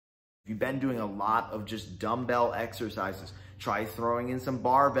you've been doing a lot of just dumbbell exercises, try throwing in some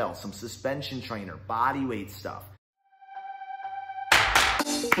barbell, some suspension trainer, body weight stuff.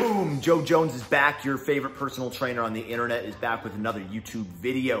 Boom, Joe Jones is back. Your favorite personal trainer on the internet is back with another YouTube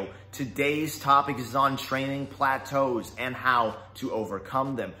video. Today's topic is on training plateaus and how to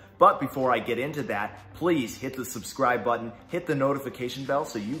overcome them. But before I get into that, please hit the subscribe button, hit the notification bell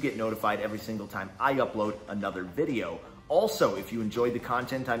so you get notified every single time I upload another video. Also, if you enjoyed the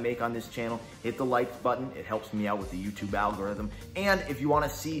content I make on this channel, hit the like button. It helps me out with the YouTube algorithm. And if you want to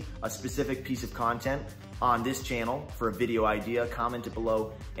see a specific piece of content on this channel for a video idea, comment it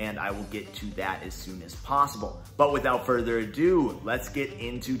below and I will get to that as soon as possible. But without further ado, let's get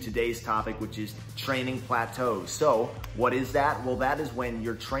into today's topic, which is training plateaus. So what is that? Well, that is when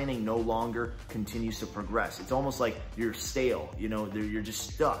your training no longer continues to progress. It's almost like you're stale, you're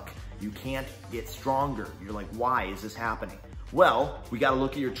just stuck. You can't get stronger. You're like, why is this happening? Well, we gotta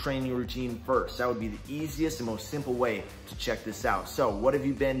look at your training routine first. That would be the easiest and most simple way to check this out. So what have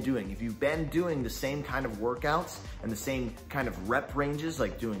you been doing? If you've been doing the same kind of workouts and the same kind of rep ranges,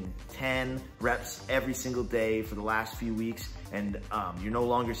 like doing 10 reps every single day for the last few weeks, and you're no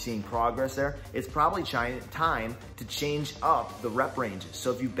longer seeing progress there, it's probably time to change up the rep ranges.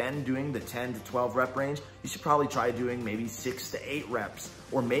 So if you've been doing the 10 to 12 rep range, you should probably try doing maybe 6 to 8 reps.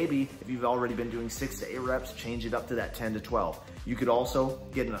 Or maybe if you've already been doing 6 to 8 reps, change it up to that 10 to 12. You could also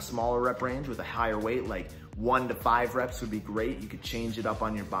get in a smaller rep range with a higher weight, like 1 to 5 reps would be great. You could change it up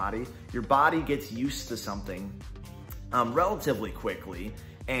on your body. Your body gets used to something relatively quickly,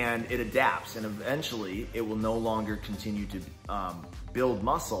 and it adapts, and eventually it will no longer continue to build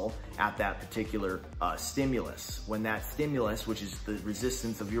muscle at that particular stimulus. When that stimulus, which is the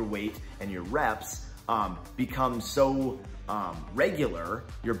resistance of your weight and your reps, becomes so regular,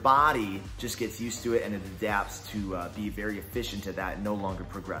 your body just gets used to it and it adapts to be very efficient at that and no longer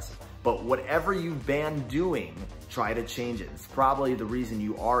progressive. But whatever you've been doing, try to change it. It's probably the reason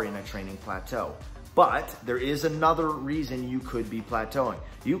you are in a training plateau. But there is another reason you could be plateauing.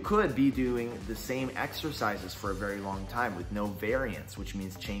 You could be doing the same exercises for a very long time with no variance, which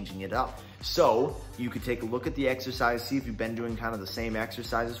means changing it up. So you could take a look at the exercise, see if you've been doing kind of the same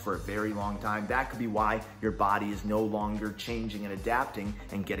exercises for a very long time. That could be why your body is no longer changing and adapting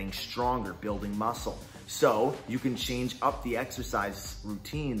and getting stronger, building muscle. So you can change up the exercise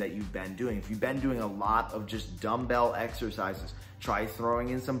routine that you've been doing. If you've been doing a lot of just dumbbell exercises, try throwing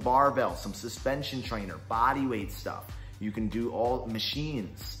in some barbell, some suspension trainer, body weight stuff. You can do all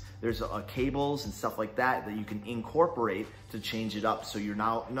machines. There's cables and stuff like that that you can incorporate to change it up so you're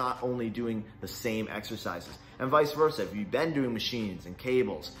now not only doing the same exercises. And vice versa, if you've been doing machines and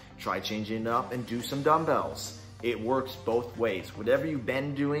cables, try changing it up and do some dumbbells. It works both ways. Whatever you've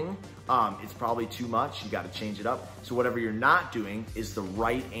been doing, it's probably too much. You got to change it up. So whatever you're not doing is the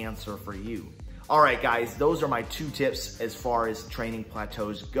right answer for you. All right, guys, those are my 2 tips as far as training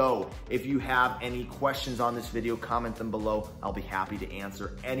plateaus go. If you have any questions on this video, comment them below. I'll be happy to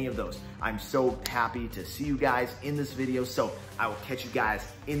answer any of those. I'm so happy to see you guys in this video, so I will catch you guys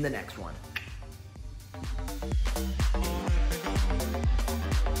in the next one.